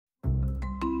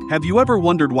Have you ever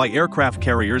wondered why aircraft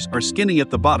carriers are skinny at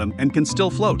the bottom and can still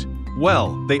float?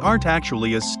 Well, they aren't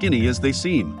actually as skinny as they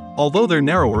seem. Although they're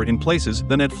narrower in places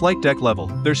than at flight deck level,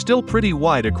 they're still pretty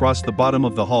wide across the bottom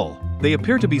of the hull. They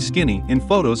appear to be skinny in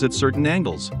photos at certain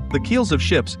angles. The keels of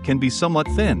ships can be somewhat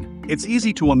thin. It's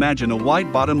easy to imagine a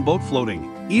wide-bottom boat floating.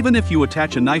 Even if you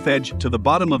attach a knife edge to the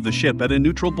bottom of the ship at a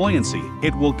neutral buoyancy,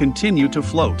 it will continue to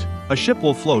float. A ship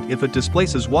will float if it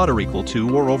displaces water equal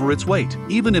to or over its weight,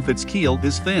 even if its keel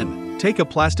is thin. Take a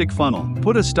plastic funnel,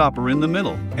 put a stopper in the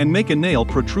middle, and make a nail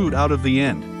protrude out of the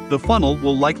end. The funnel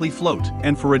will likely float,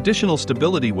 and for additional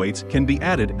stability weights can be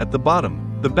added at the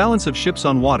bottom. The balance of ships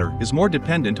on water is more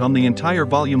dependent on the entire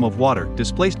volume of water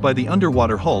displaced by the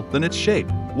underwater hull than its shape.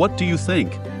 What do you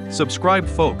think? Subscribe,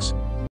 folks.